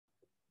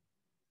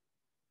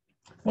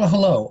Well,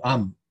 hello.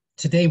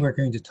 Today we're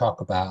going to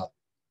talk about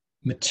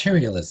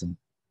materialism.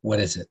 What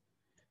is it?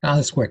 Now,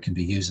 this word can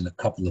be used in a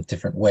couple of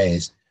different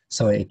ways.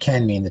 So it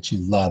can mean that you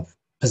love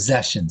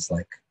possessions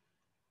like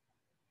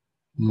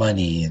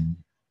money and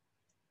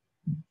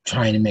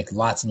trying to make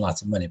lots and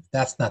lots of money. But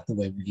that's not the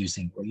way we're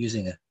using it. We're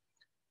using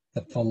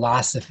the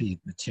philosophy of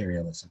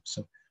materialism.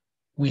 So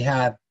we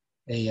have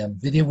a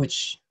video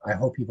which I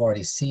hope you've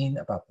already seen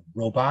about the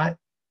robot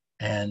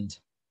and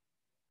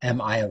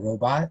am I a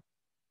robot?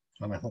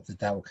 I hope that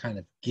that will kind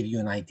of give you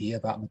an idea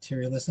about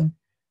materialism.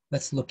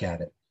 Let's look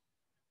at it.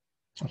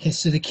 Okay,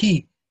 so the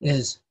key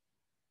is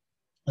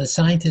the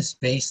scientists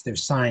base their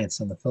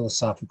science on the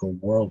philosophical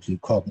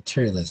worldview called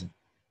materialism.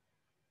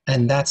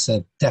 And that's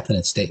a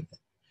definite statement.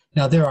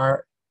 Now, there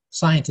are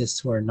scientists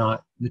who are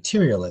not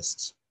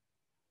materialists,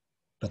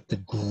 but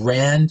the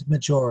grand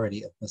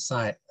majority of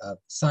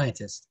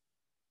scientists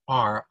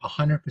are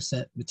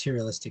 100%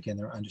 materialistic in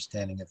their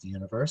understanding of the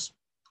universe,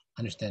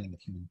 understanding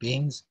of human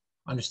beings,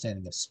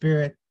 understanding of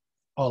spirit,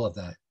 all of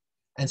that.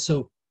 And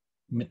so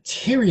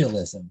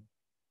materialism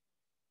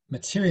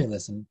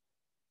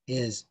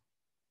is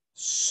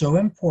so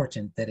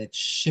important that it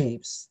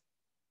shapes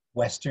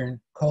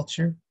Western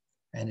culture,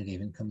 and it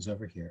even comes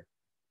over here.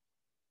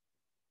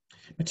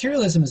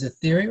 Materialism is a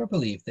theory or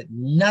belief that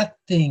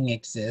nothing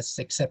exists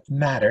except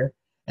matter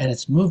and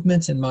its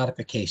movements and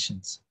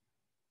modifications.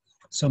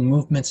 So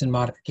movements and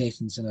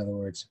modifications, in other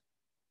words,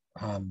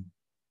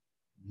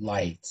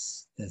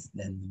 lights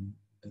and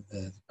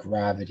the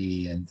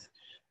gravity and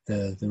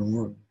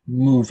the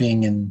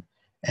moving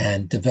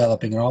and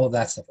developing and all of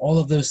that stuff, all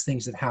of those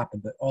things that happen,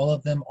 but all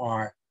of them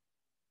are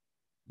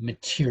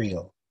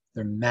material.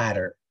 They're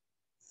matter,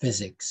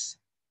 physics,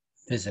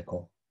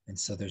 physical. And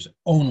so there's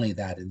only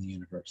that in the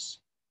universe.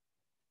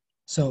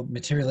 So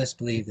materialists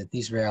believe that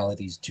these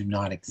realities do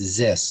not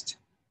exist.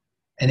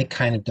 Any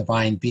kind of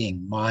divine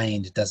being,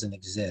 mind, doesn't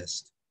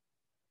exist.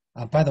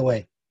 By the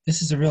way,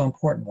 this is a real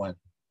important one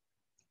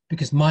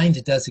because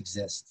mind does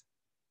exist.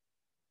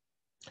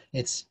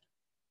 It's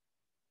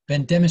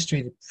been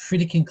demonstrated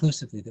pretty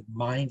conclusively that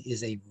mind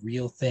is a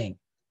real thing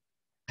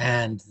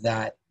and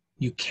that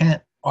you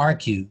can't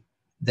argue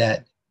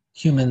that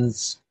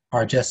humans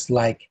are just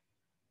like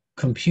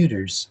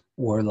computers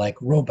or like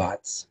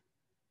robots.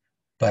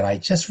 But I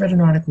just read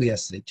an article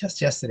yesterday, just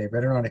yesterday, I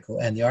read an article,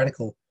 and the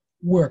article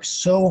works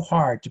so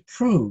hard to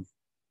prove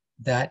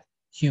that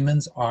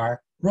humans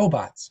are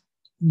robots.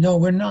 No,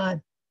 we're not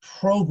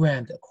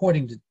programmed,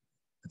 according to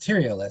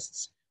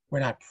materialists, we're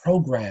not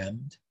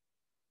programmed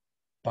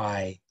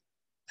by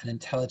an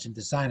intelligent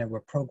designer.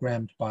 We're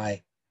programmed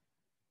by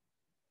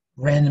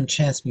random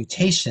chance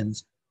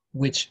mutations,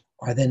 which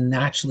are then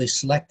naturally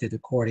selected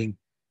according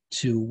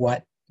to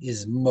what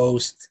is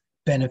most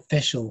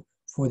beneficial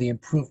for the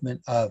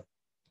improvement of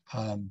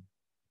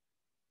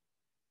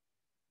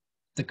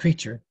the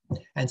creature.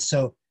 And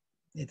so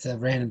it's a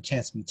random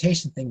chance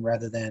mutation thing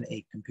rather than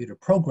a computer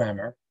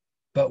programmer,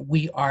 but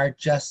we are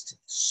just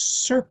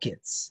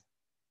circuits.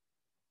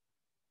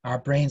 Our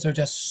brains are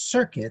just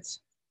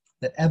circuits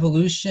that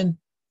evolution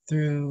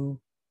through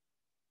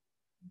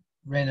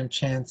random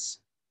chance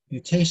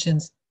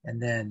mutations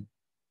and then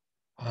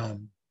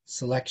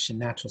selection,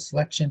 natural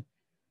selection,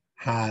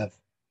 have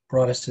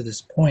brought us to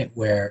this point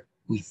where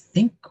we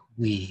think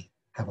we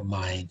have a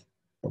mind,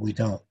 but we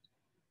don't.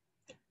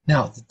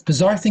 Now, the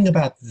bizarre thing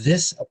about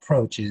this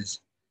approach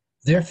is,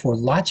 therefore,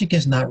 logic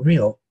is not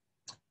real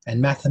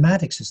and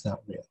mathematics is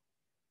not real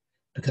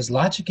because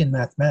logic and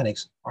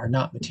mathematics are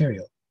not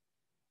material,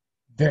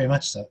 very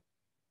much so.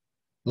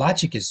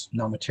 Logic is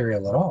not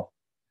material at all.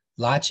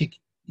 Logic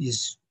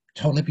is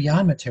totally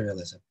beyond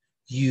materialism.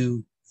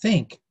 You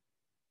think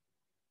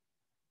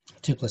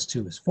 2 plus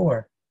 2 is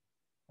 4.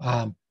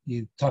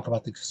 You talk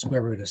about the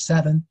square root of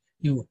 7.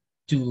 You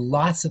do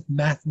lots of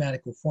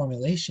mathematical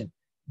formulation.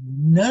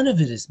 None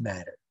of it is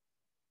matter.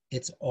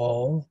 It's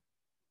all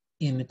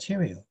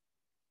immaterial.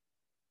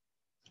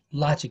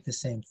 Logic, the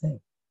same thing.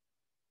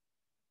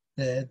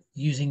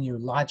 Using your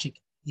logic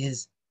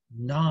is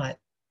not,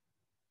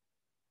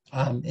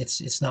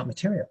 it's not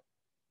material.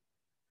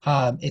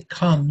 It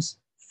comes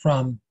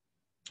from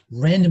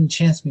random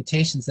chance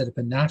mutations that have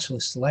been naturally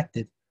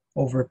selected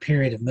over a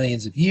period of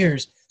millions of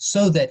years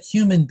so that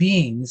human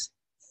beings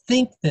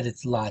think that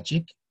it's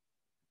logic,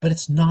 but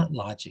it's not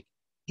logic.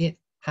 It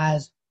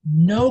has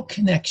no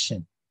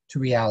connection to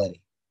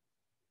reality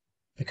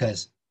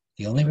because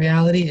the only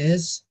reality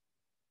is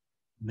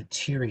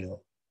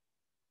material,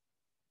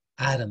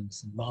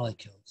 atoms and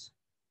molecules,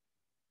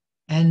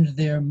 and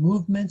their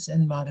movements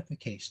and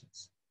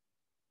modifications.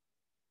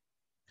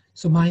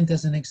 So mind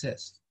doesn't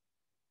exist.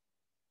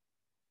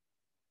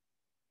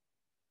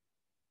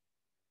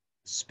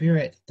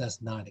 Spirit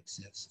does not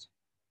exist.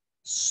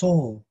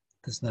 Soul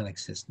does not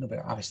exist.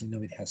 Obviously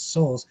nobody has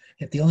souls.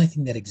 If the only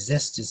thing that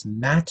exists is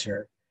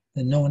matter,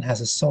 then no one has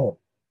a soul.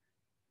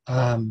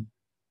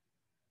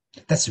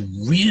 That's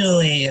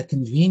really a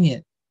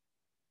convenient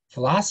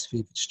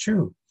philosophy if it's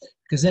true,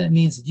 because then it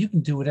means that you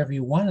can do whatever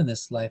you want in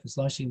this life as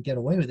long as you can get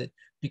away with it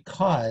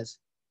because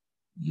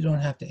you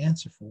don't have to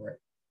answer for it.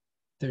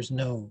 there's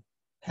no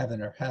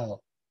heaven or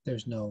hell.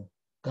 There's no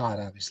God,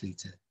 obviously,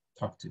 to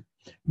talk to.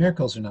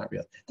 Miracles are not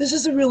real. This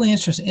is a really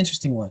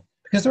interesting one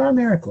because there are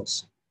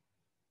miracles.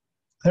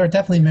 There are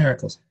definitely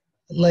miracles.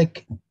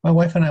 Like my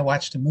wife and I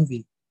watched a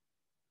movie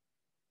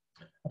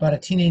about a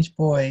teenage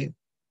boy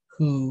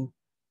who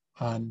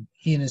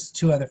he and his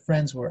two other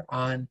friends were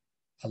on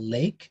a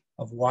lake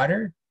of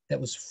water that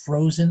was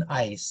frozen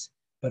ice,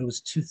 but it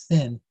was too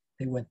thin.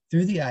 They went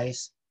through the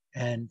ice,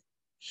 and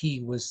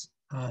he was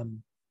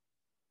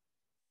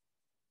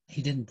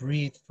he didn't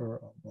breathe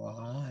for, well,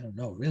 I don't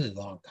know, a really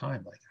long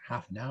time, like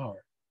half an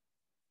hour.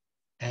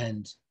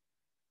 And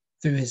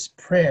through his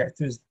prayers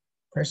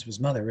of his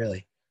mother,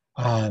 really,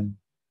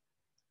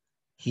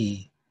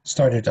 he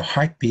started a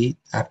heartbeat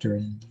after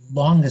the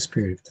longest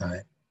period of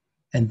time.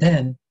 And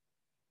then,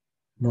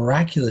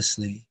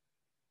 miraculously,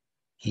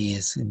 he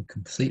is in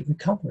complete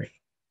recovery.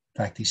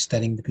 In fact, he's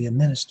studying to be a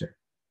minister.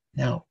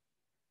 Now,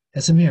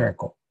 that's a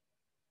miracle.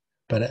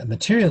 But a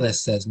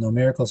materialist says no,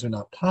 miracles are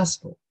not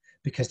possible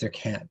because there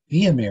can't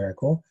be a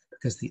miracle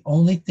because the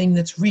only thing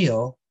that's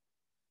real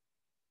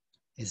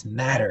is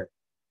matter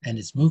and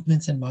its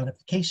movements and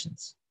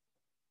modifications.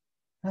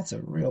 That's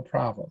a real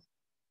problem.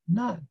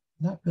 Not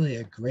really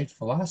a great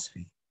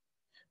philosophy.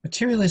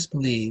 Materialists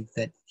believe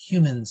that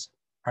humans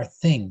are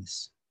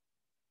things.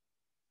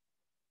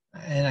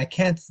 And I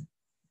can't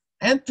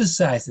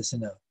emphasize this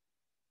enough.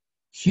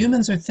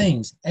 Humans are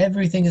things.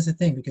 Everything is a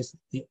thing because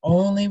the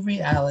only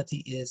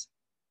reality is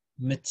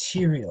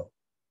material.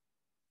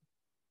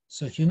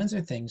 So humans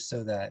are things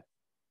so that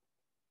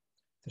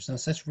there's no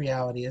such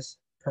reality as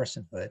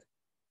personhood.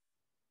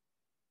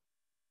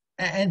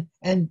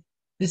 And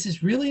this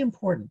is really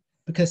important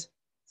because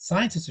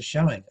scientists are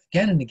showing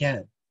again and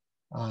again,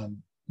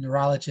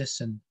 neurologists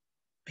and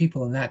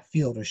people in that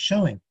field are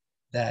showing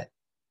that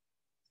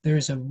there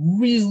is a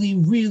really,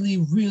 really,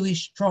 really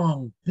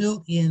strong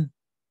built-in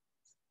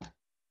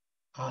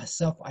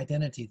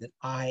self-identity that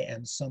I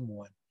am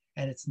someone.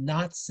 And it's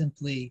not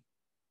simply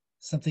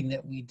something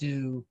that we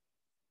do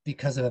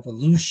because of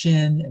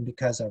evolution and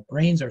because our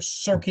brains are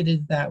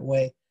circuited that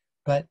way,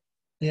 but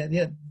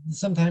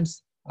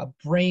sometimes a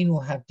brain will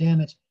have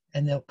damage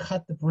and they'll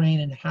cut the brain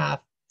in half,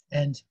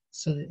 and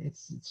so that it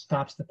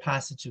stops the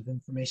passage of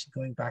information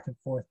going back and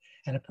forth,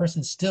 and a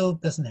person still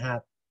doesn't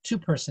have two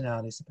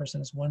personalities. The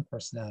person has one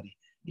personality,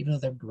 even though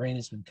their brain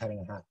has been cut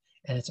in half,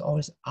 and it's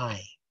always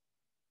I.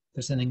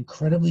 There's an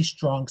incredibly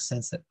strong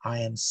sense that I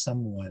am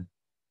someone.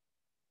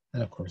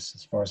 And of course,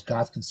 as far as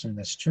God's concerned,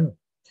 that's true.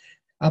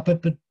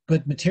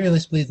 But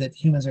materialists believe that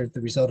humans are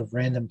the result of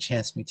random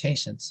chance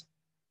mutations.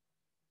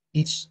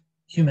 Each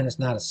human is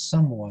not a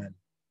someone,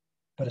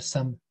 but a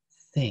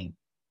something.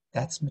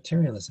 That's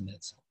materialism in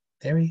its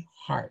very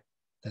heart.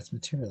 That's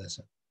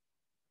materialism.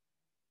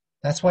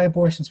 That's why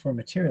abortions for a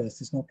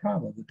materialist is no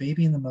problem. The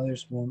baby in the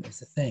mother's womb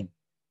is a thing,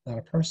 not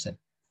a person.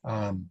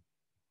 My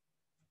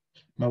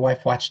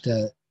wife watched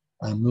a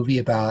movie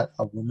about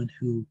a woman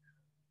who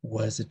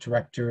was a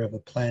director of a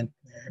Planned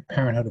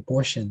Parenthood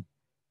abortion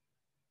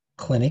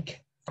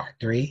clinic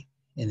factory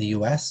in the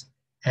US.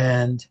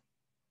 And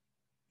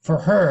for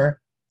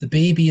her, the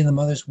baby in the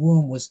mother's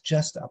womb was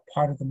just a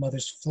part of the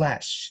mother's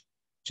flesh,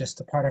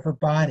 just a part of her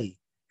body.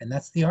 And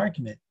that's the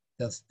argument.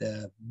 They'll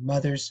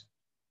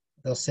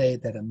say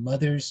that a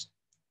mother's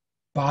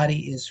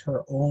body is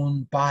her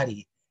own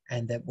body,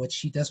 and that what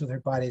she does with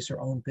her body is her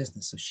own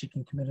business. So she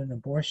can commit an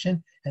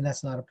abortion, and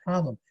that's not a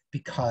problem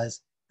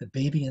because the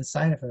baby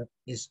inside of her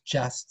is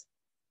just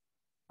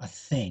a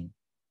thing.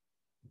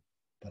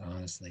 But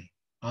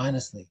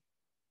honestly,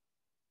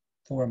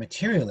 for a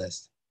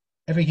materialist,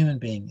 every human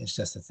being is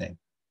just a thing.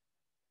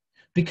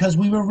 Because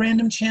we were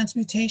random chance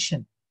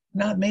mutation,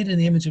 not made in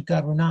the image of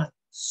God. We're not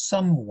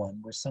someone,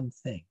 we're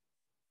something.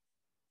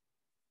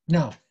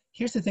 Now,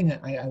 here's the thing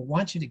that I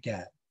want you to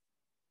get.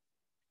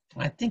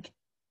 I think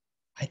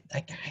I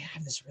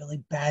have this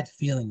really bad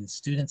feeling that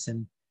students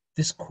in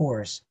this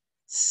course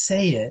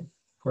say it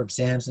for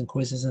exams and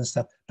quizzes and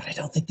stuff, but I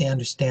don't think they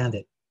understand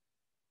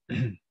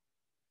it.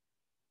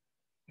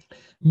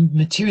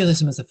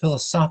 Materialism is a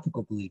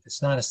philosophical belief.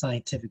 It's not a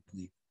scientific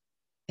belief.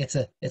 It's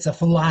a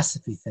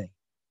philosophy thing.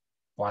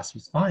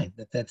 Philosophy's fine.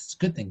 That's a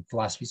good thing.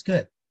 Philosophy's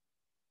good.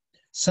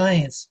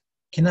 Science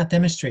cannot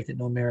demonstrate that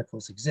no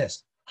miracles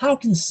exist. How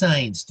can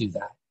science do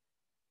that?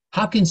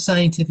 How can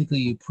scientifically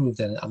you prove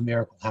that a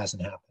miracle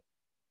hasn't happened?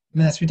 I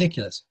mean, that's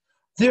ridiculous.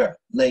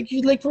 Like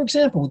for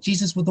example,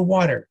 Jesus with the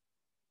water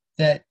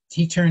that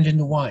he turned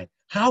into wine.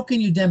 How can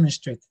you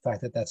demonstrate the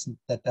fact that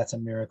that's a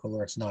miracle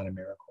or it's not a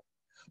miracle?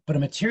 But a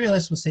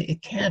materialist will say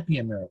it can't be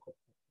a miracle.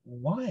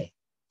 Why?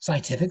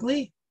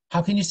 Scientifically?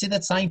 How can you say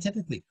that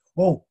scientifically?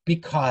 Oh,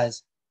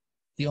 because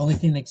the only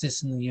thing that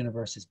exists in the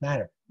universe is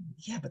matter.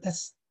 Yeah, but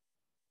that's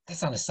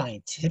not a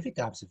scientific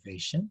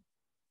observation.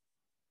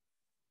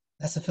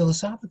 That's a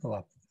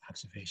philosophical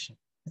observation.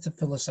 It's a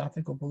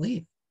philosophical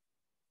belief.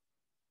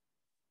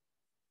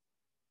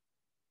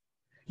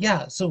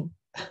 Yeah, so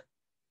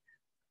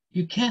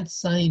you can't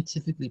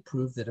scientifically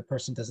prove that a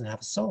person doesn't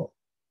have a soul.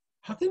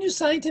 How can you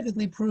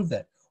scientifically prove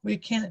that? Well, you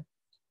can't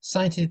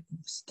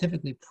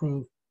scientifically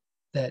prove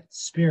that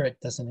spirit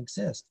doesn't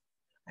exist.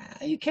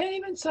 You can't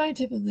even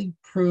scientifically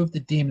prove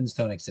that demons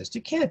don't exist.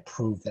 You can't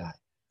prove that.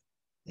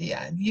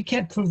 Yeah, you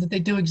can't prove that they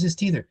do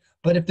exist either.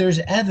 But if there's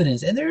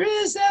evidence, and there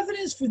is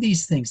evidence for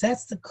these things,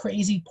 that's the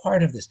crazy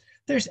part of this.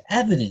 There's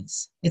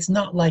evidence. It's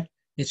not like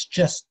it's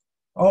just,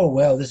 oh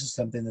well, this is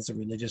something that's a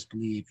religious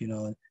belief, you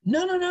know.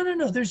 No, no, no, no,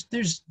 no.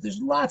 There's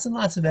lots and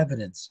lots of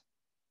evidence.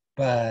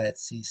 But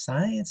see,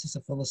 science is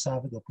a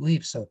philosophical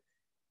belief, so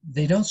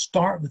they don't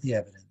start with the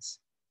evidence.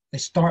 They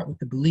start with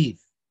the belief.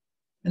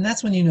 And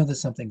that's when you know that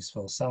something's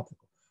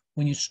philosophical.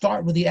 When you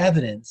start with the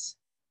evidence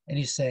and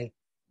you say,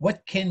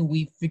 what can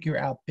we figure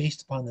out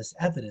based upon this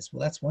evidence?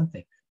 Well, that's one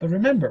thing. But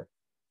remember,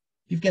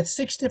 you've got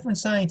 6 different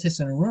scientists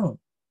in a room.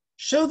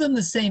 Show them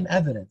the same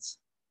evidence.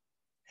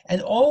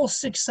 And all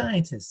 6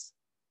 scientists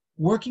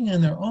working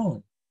on their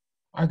own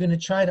are going to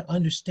try to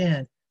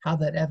understand how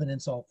that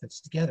evidence all fits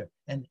together.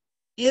 And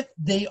if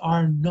they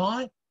are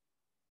not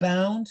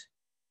bound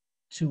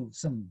to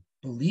some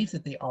belief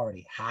that they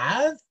already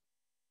have,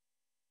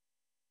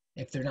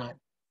 if they're not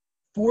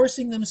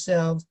forcing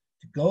themselves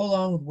to go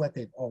along with what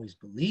they've always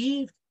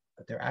believed,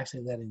 but they're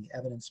actually letting the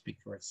evidence speak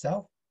for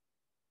itself,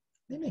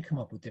 they may come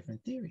up with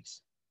different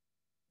theories.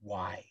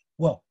 Why?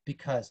 Well,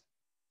 because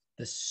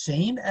the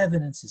same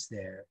evidence is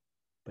there,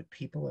 but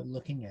people are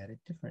looking at it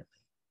differently.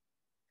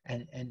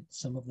 And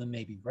some of them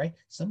may be right,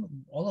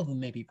 all of them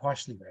may be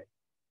partially right.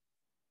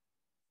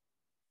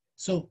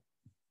 So,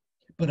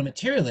 but a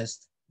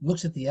materialist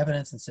looks at the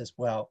evidence and says,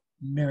 well,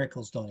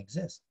 miracles don't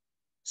exist.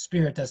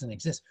 Spirit doesn't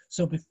exist.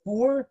 So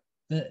before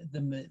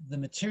the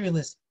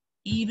materialist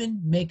even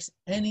makes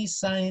any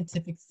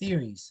scientific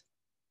theories,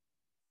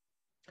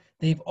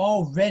 they've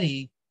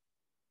already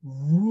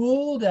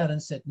ruled out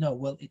and said, no,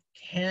 well, it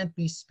can't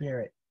be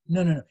spirit.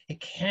 No, no, no, it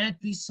can't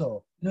be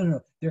soul. No, no,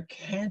 no, there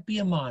can't be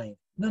a mind.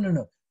 No, no,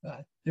 no,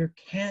 there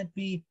can't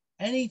be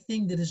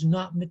anything that is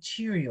not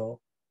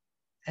material.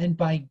 And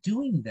by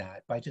doing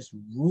that, by just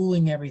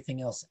ruling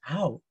everything else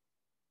out,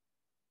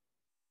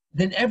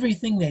 then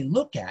everything they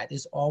look at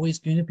is always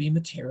going to be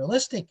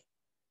materialistic,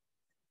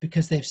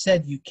 because they've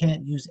said you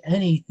can't use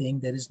anything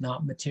that is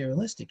not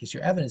materialistic as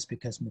your evidence,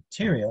 because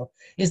material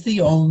is the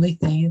only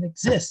thing that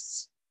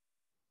exists.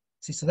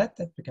 See, so that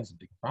becomes a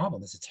big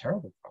problem. It's a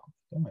terrible problem.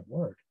 Oh my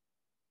word.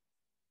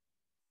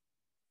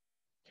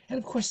 And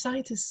of course,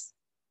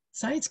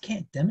 science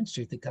can't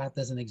demonstrate that God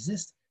doesn't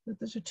exist.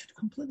 Those are 2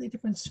 completely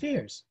different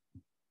spheres.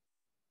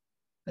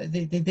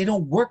 They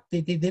don't work,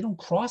 they don't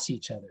cross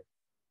each other.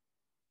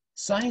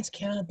 Science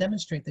cannot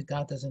demonstrate that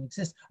God doesn't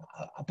exist.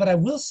 But I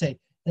will say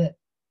that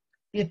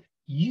if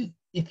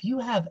you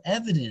have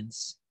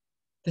evidence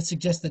that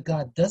suggests that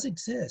God does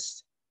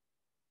exist,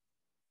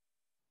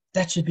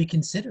 that should be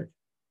considered.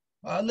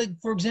 Like,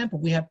 for example,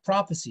 we have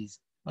prophecies,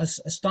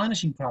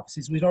 astonishing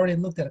prophecies. We've already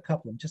looked at a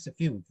couple of them, just a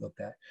few we've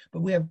looked at.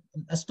 But we have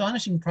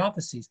astonishing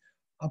prophecies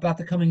about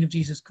the coming of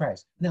Jesus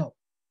Christ. Now,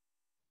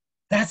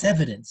 that's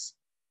evidence.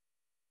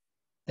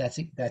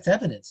 That's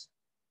evidence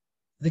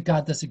that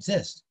God does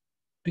exist,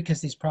 because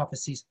these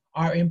prophecies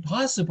are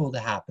impossible to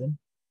happen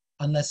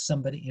unless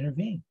somebody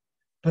intervened.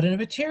 But a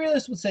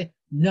materialist would say,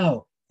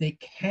 no, they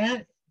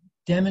can't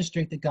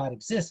demonstrate that God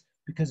exists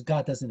because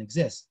God doesn't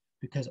exist,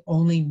 because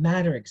only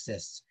matter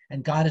exists,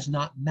 and God is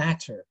not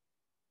matter.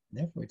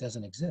 Therefore, it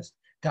doesn't exist.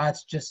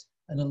 God's just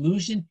an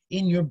illusion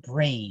in your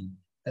brain.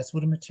 That's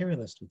what a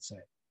materialist would say.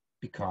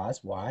 Because,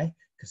 why?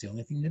 Because the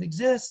only thing that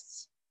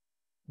exists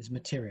is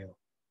material.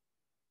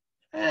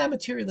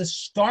 Materialists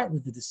start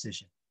with the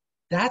decision.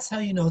 That's how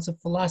you know it's a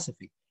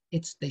philosophy.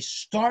 They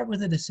start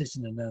with a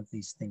decision that none of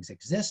these things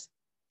exist,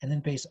 and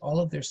then base all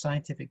of their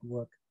scientific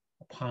work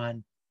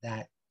upon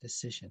that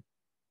decision.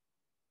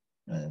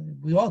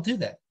 We all do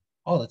that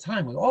all the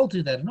time. We all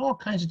do that in all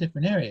kinds of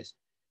different areas.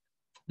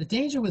 The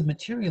danger with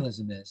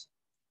materialism is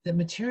that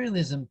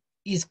materialism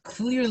is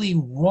clearly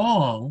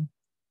wrong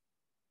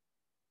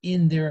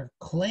in their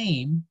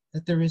claim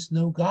that there is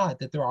no God,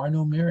 that there are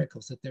no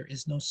miracles, that there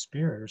is no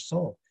spirit or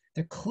soul.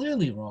 They're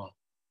clearly wrong.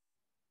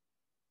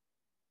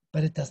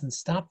 But it doesn't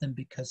stop them,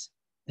 because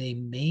they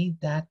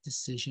made that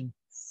decision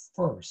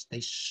first. They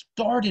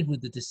started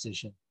with the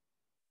decision,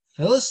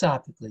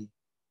 philosophically,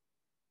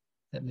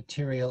 that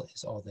material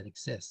is all that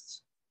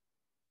exists.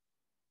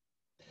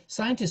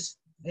 Scientists,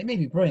 they may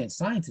be brilliant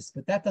scientists,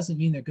 but that doesn't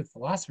mean they're good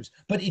philosophers.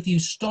 But if you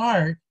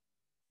start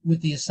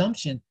with the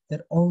assumption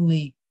that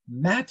only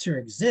matter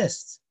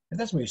exists, and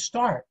that's where you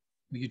start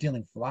when you're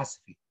dealing with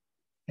philosophy.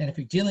 And if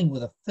you're dealing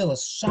with a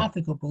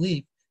philosophical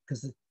belief,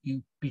 because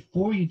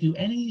before you do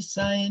any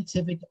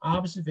scientific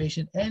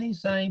observation, any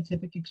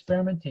scientific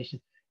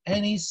experimentation,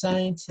 any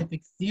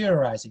scientific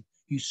theorizing,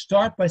 you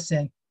start by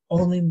saying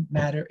only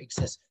matter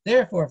exists.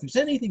 Therefore, if there's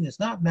anything that's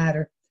not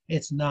matter,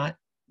 it's not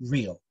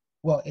real.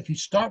 Well, if you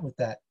start with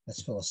that,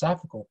 that's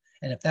philosophical.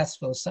 And if that's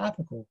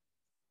philosophical,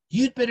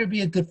 you'd better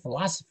be a good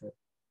philosopher,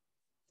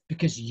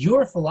 because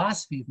your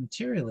philosophy of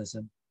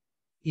materialism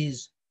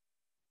is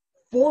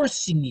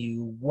forcing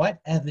you what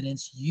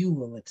evidence you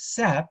will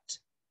accept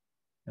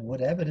and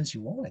what evidence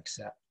you won't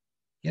accept.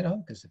 You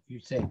know, because if you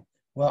say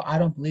Well, I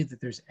don't believe that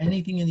there's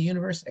anything in the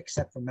universe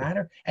except for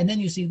matter. And then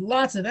you see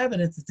lots of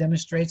evidence that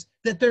demonstrates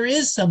that there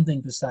is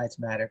something besides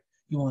matter.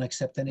 You won't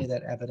accept any of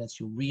that evidence.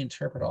 You'll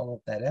reinterpret all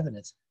of that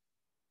evidence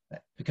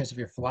because of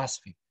your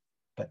philosophy.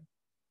 But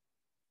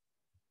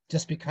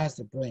just because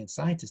they're brilliant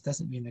scientists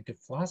doesn't mean they're good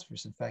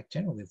philosophers. In fact,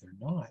 generally they're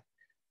not.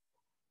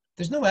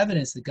 There's no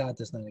evidence that God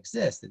does not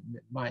exist, that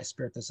my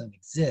spirit doesn't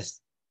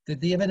exist,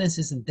 that the evidence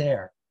isn't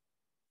there.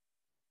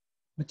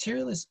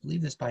 Materialists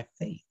believe this by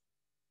faith.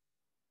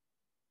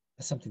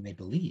 That's something they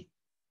believe.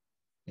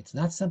 It's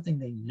not something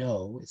they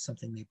know, it's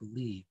something they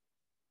believe.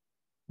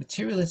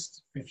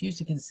 Materialists refuse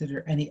to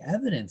consider any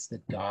evidence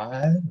that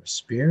God or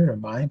spirit or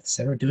mind,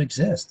 etc., do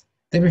exist.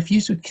 They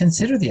refuse to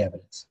consider the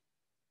evidence.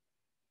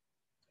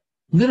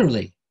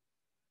 Literally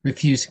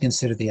refuse to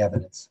consider the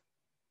evidence.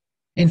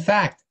 In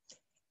fact,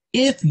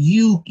 if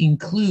you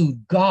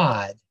include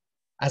God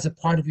as a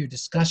part of your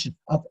discussion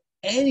of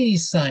any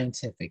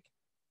scientific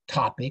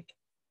topic,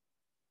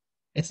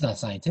 it's not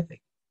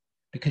scientific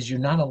because you're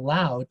not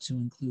allowed to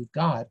include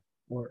God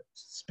or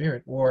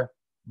spirit or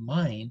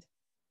mind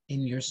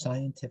in your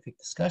scientific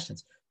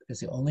discussions, because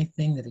the only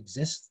thing that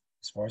exists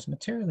as far as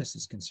materialists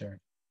is concerned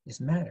is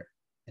matter,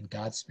 and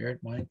God, spirit,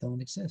 mind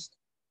don't exist.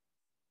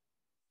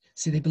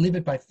 See, they believe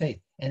it by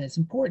faith, and it's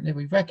important that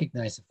we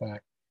recognize the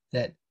fact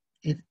that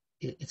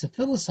it's a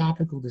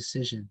philosophical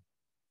decision,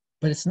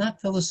 but it's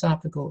not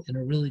philosophical in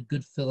a really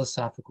good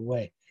philosophical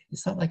way.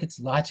 It's not like it's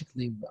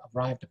logically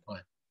arrived upon.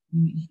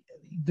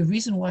 The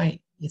reason why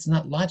it's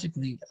not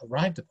logically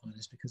arrived upon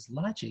is because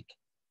logic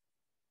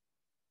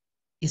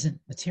isn't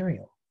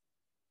material.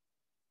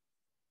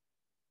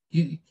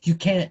 You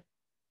can't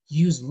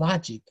use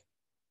logic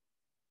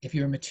if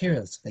you're a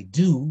materialist. They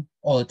do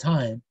all the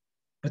time,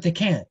 but they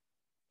can't,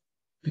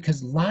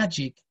 because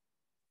logic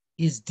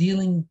is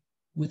dealing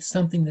with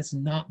something that's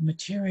not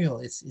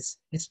material.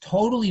 It's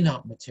totally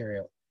not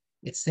material.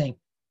 It's saying,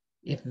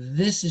 if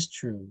this is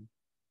true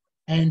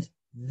and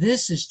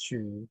this is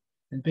true,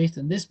 and based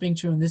on this being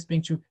true and this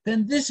being true,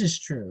 then this is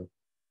true.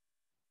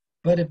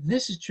 But if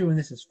this is true and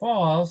this is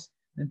false,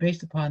 then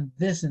based upon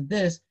this and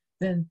this,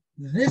 then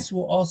this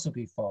will also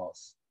be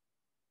false.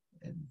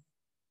 And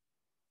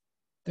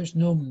there's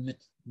no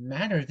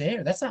matter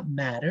there. That's not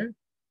matter.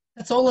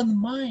 That's all in the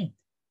mind.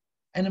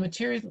 And a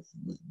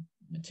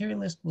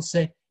materialist will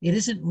say it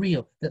isn't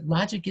real, that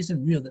logic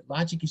isn't real, that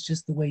logic is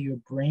just the way your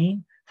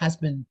brain has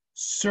been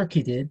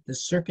circuited. The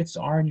circuits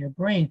are in your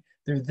brain.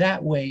 They're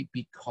that way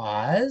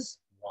because,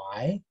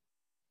 why?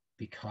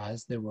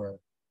 Because there were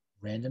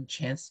random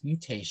chance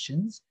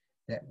mutations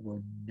that were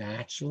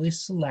naturally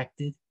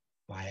selected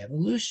by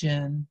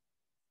evolution.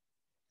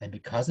 And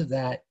because of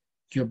that,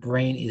 your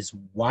brain is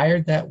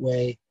wired that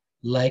way,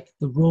 like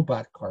the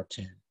robot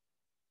cartoon.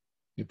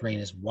 Your brain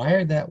is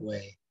wired that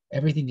way.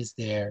 Everything is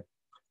there.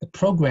 The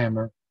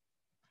programmer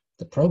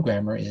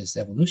is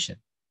evolution.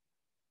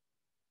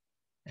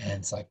 And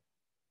it's like,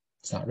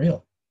 it's not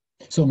real.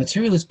 So a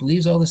materialist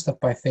believes all this stuff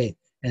by faith.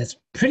 And it's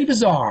pretty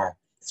bizarre.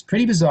 It's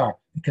pretty bizarre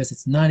because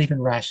it's not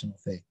even rational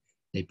faith.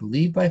 They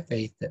believe by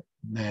faith that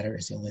matter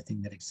is the only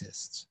thing that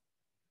exists.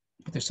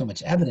 But there's so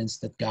much evidence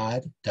that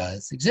God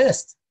does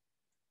exist.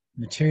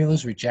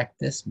 Materialists reject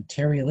this.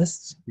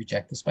 Materialists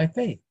reject this by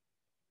faith.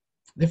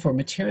 Therefore,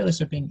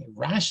 materialists are being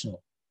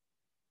irrational.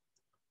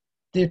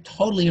 They're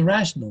totally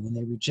irrational when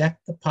they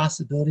reject the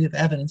possibility of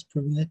evidence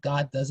proving that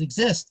God does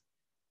exist.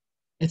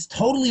 It's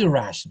totally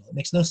irrational. It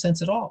makes no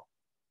sense at all.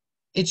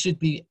 It should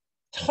be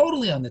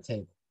totally on the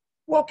table.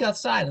 Walk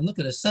outside and look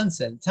at a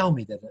sunset and tell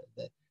me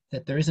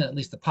that there isn't at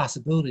least a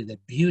possibility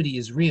that beauty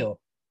is real,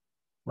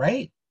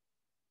 right?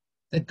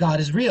 That God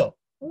is real.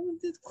 Well,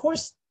 of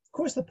course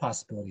the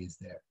possibility is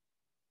there.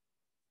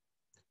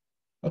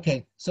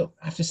 Okay, so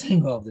after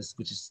saying all of this,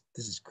 this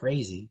is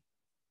crazy.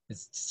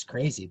 It's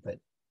crazy, but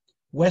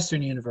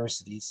Western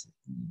universities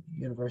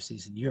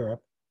in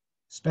Europe,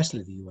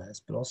 especially the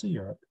US, but also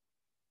Europe,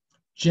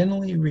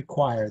 generally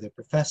require their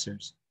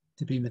professors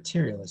to be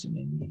materialists. I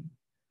mean,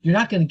 you're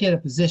not going to get a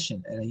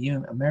position at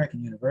an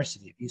American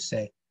university if you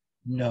say,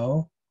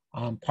 no,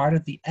 part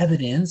of the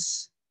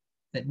evidence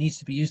that needs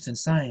to be used in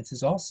science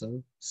is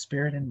also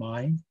spirit and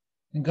mind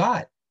and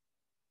God.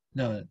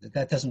 No,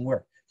 that doesn't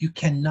work. You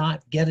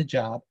cannot get a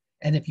job,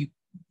 and if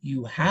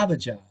you have a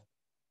job,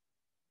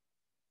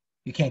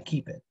 you can't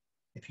keep it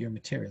if you're a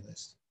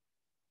materialist.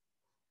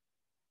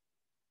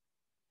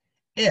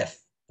 If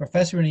a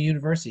professor in a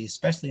university,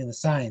 especially in the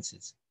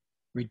sciences,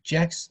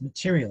 rejects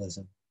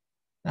materialism,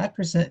 that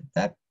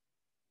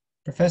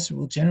professor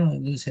will generally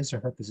lose his or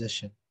her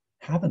position.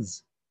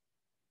 Happens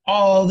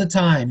all the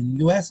time in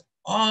the US,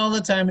 all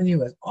the time in the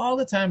US, all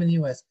the time in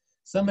the US.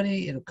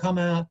 It'll come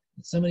out,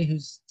 somebody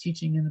who's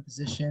teaching in a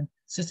position,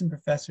 assistant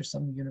professor,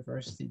 some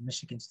university,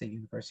 Michigan State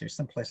University, or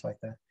someplace like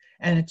that.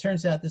 And it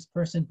turns out this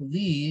person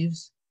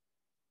believes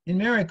in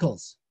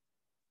miracles.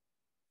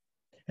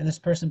 And this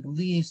person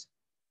believes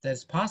that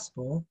it's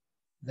possible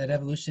that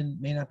evolution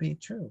may not be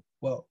true.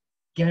 Well,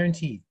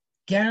 guaranteed,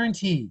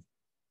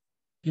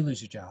 you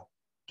lose your job,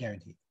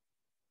 guaranteed.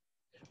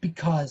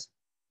 Because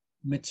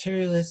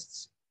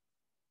materialists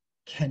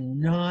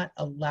cannot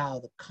allow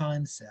the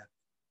concept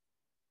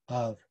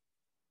of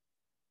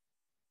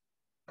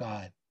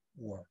God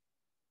or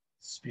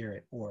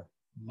spirit or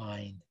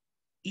mind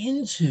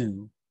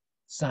into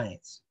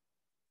science.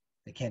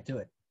 They can't do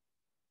it.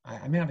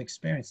 I mean, I've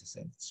experienced this,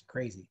 and it's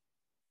crazy.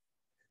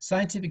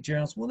 Scientific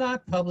journals will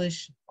not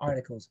publish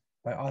articles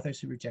by authors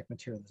who reject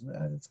materialism.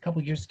 It's a couple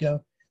of years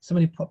ago,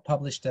 somebody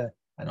published an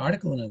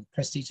article in a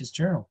prestigious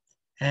journal,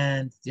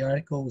 and the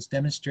article was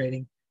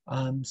demonstrating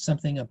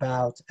something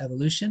about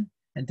evolution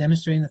and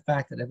demonstrating the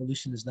fact that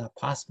evolution is not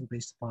possible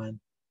based upon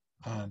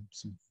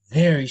some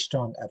very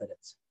strong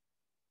evidence.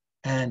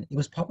 And it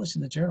was published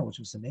in the journal, which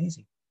was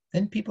amazing.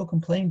 Then people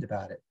complained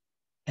about it,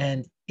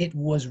 and it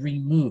was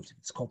removed.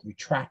 It's called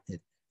retracted.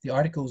 The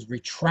article was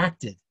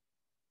retracted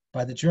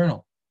by the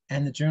journal.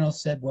 And the journal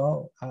said,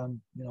 well,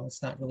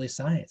 it's not really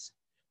science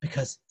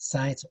because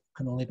science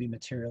can only be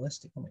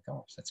materialistic. Oh my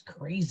gosh, that's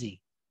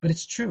crazy. But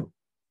it's true.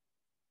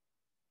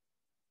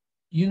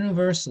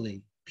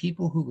 Universally,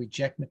 people who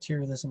reject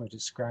materialism are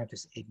described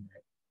as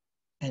ignorant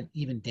and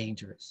even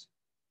dangerous.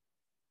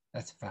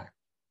 That's a fact.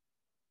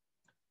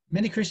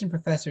 Many Christian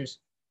professors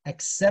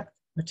accept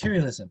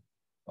materialism,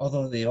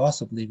 although they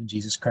also believe in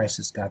Jesus Christ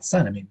as God's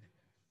Son. I mean,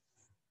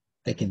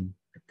 they can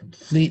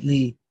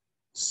completely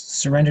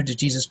surrender to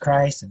Jesus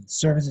Christ and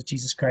servants of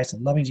Jesus Christ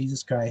and loving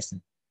Jesus Christ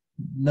and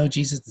know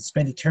Jesus to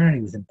spend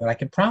eternity with him. But I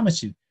can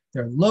promise you,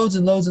 there are loads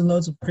and loads and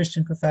loads of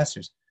Christian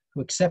professors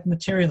who accept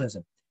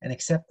materialism and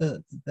accept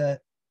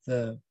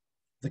the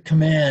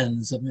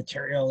commands of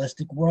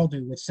materialistic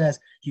worldview, which says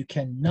you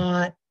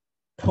cannot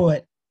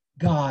put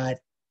God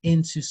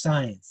into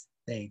science.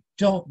 They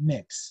don't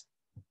mix,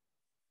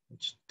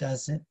 which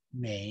doesn't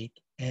make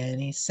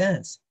any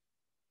sense.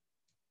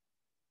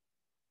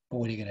 But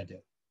what are you going to do?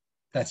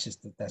 That's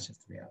just the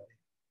reality.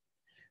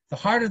 The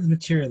heart of the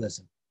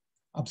materialism.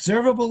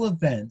 Observable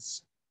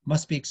events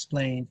must be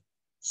explained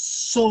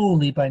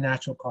solely by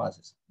natural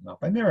causes, not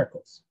by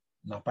miracles,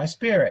 not by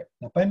spirit,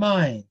 not by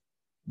mind,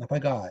 not by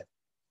God,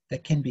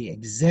 that can be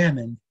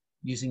examined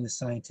using the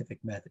scientific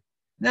method.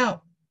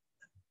 Now,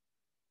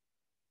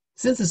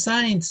 since the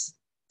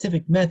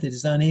scientific method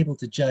is unable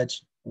to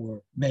judge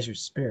or measure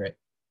spirit,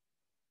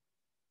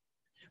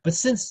 but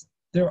since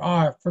there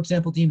are, for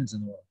example, demons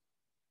in the world,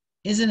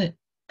 isn't it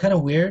kind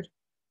of weird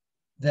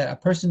that a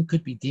person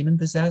could be demon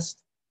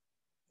possessed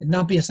and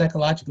not be a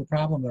psychological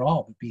problem at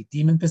all, but be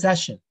demon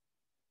possession?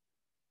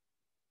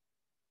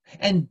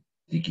 And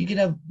you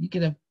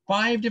could have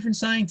 5 different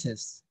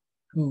scientists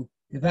who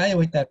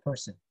evaluate that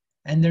person,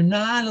 and they're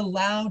not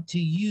allowed to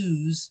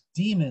use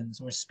demons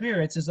or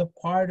spirits as a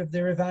part of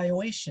their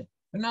evaluation.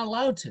 They're not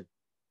allowed to,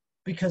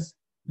 because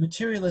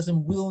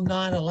materialism will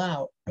not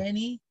allow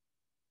any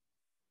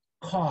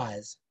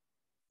cause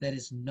that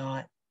is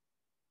not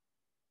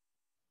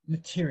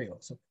material.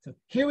 So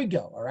here we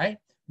go, all right?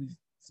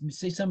 We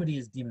say somebody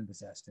is demon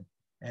possessed,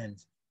 and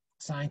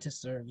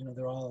scientists are,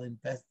 they're all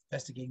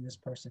investigating this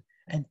person.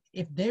 And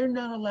if they're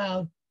not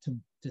allowed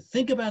to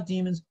think about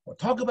demons or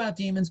talk about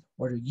demons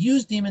or to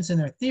use demons in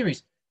their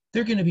theories,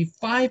 there are going to be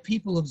 5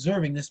 people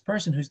observing this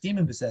person who's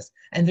demon possessed,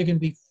 and there are going to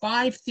be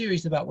 5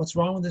 theories about what's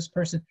wrong with this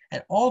person,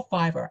 and all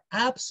 5 are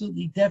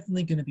absolutely,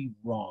 definitely going to be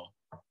wrong.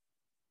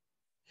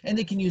 And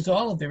they can use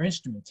all of their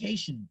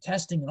instrumentation,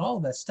 testing, and all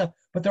of that stuff,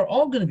 but they're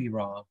all going to be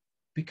wrong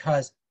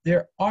because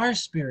there are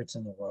spirits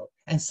in the world,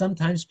 and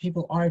sometimes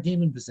people are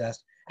demon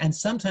possessed, and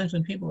sometimes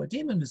when people are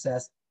demon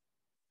possessed,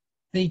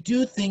 they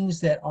do things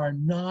that are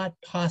not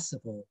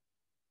possible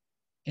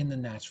in the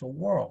natural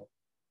world.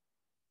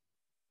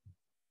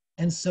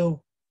 And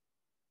so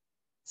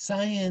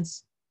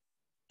science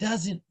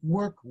doesn't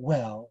work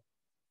well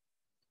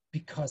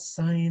because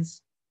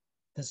science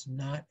does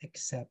not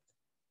accept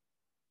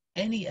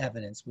any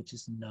evidence which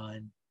is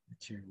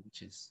non-material,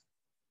 which is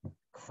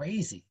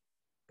crazy,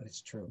 but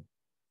it's true.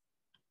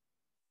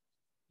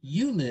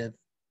 You live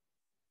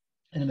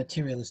in a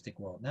materialistic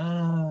world.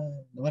 Now,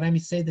 when I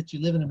say that you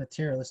live in a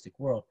materialistic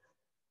world,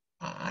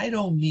 I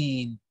don't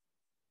mean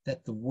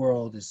that the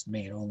world is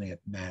made only of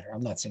matter.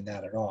 I'm not saying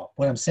that at all.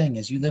 What I'm saying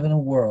is you live in a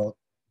world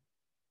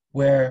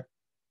where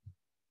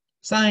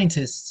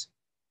scientists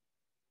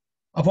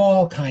of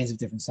all kinds of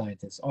different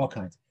scientists, all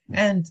kinds,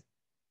 and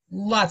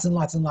lots and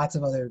lots and lots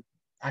of other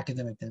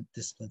academic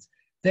disciplines,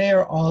 they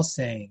are all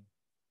saying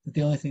that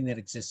the only thing that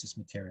exists is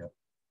material.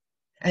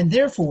 And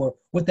therefore,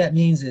 what that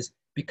means is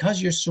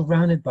because you're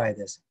surrounded by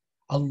this,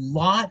 a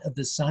lot of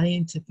the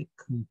scientific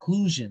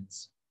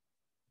conclusions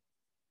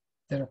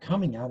that are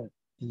coming out of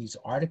in these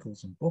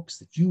articles and books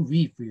that you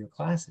read for your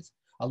classes,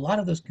 a lot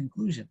of those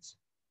conclusions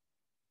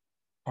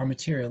are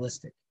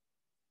materialistic.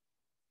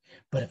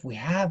 But if we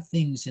have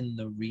things in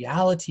the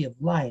reality of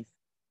life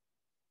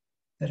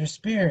that are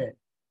spirit,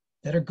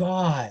 that are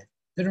God,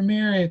 that are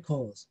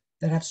miracles,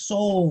 that have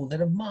soul, that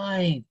have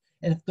mind,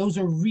 and if those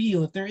are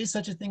real, if there is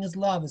such a thing as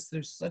love, if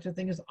there's such a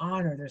thing as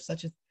honor, there's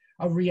such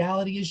a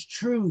reality as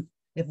truth,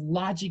 if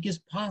logic is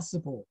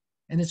possible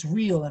and it's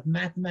real, if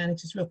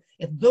mathematics is real,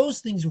 if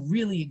those things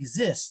really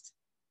exist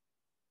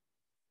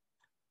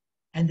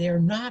and they are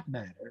not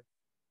matter,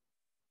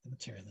 the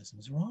materialism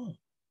is wrong.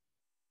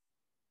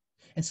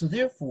 And so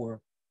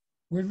therefore,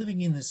 we're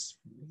living in this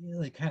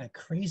really kind of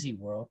crazy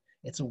world.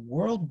 It's a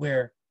world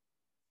where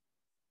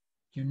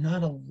you're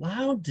not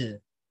allowed to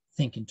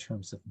think in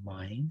terms of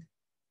mind,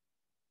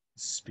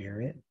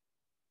 spirit,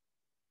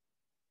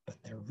 but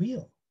they're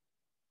real.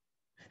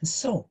 And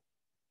so,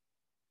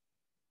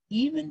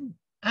 even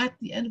at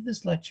the end of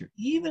this lecture,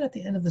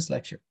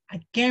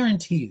 I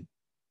guarantee you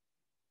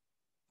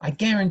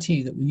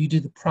that when you do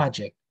the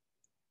project,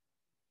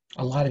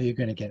 a lot of you are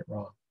going to get it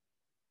wrong.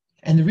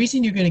 And the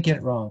reason you're going to get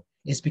it wrong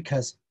is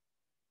because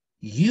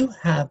you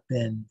have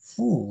been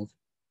fooled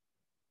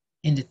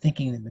into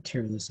thinking that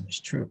materialism is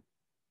true.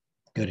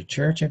 Go to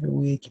church every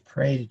week, you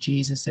pray to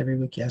Jesus every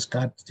week, you ask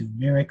God to do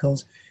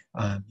miracles.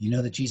 You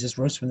know that Jesus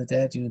rose from the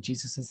dead, you know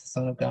Jesus is the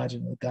Son of God, you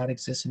know that God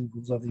exists and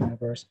rules over the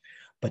universe,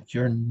 but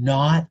you're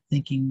not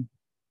thinking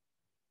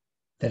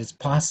that it's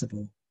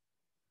possible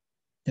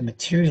that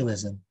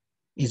materialism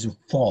is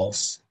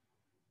false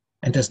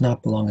and does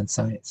not belong in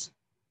science.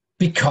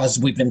 Because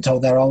we've been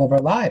told that all of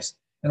our lives,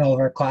 and all of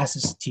our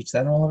classes teach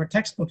that, and all of our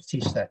textbooks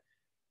teach that.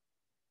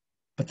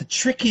 But the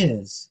trick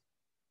is,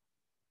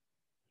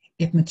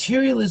 if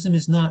materialism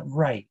is not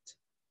right,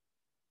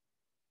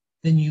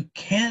 then you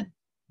can't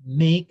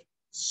make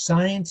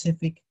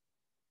scientific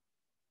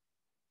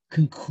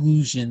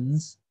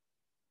conclusions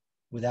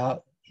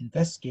without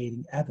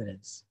investigating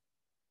evidence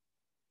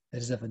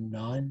that is of a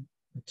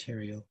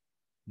non-material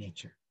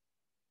nature.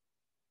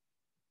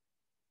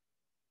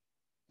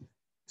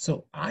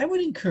 So I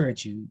would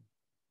encourage you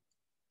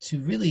to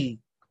really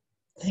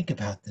think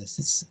about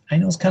this. I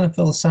know it's kind of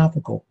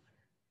philosophical,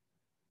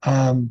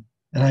 and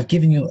I've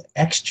given you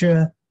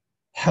extra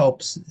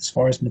helps as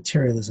far as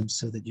materialism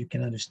so that you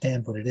can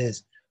understand what it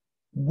is.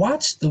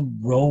 Watch the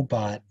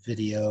robot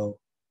video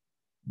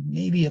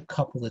maybe a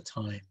couple of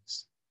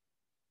times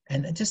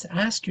and just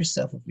ask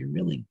yourself if you're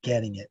really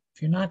getting it.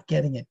 If you're not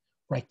getting it,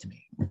 write to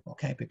me,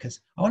 okay? Because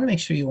I want to make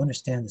sure you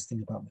understand this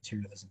thing about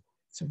materialism.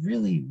 It's a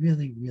really,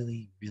 really,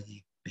 really,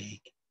 really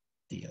big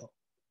deal.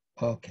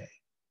 Okay.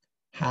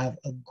 Have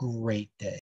a great day.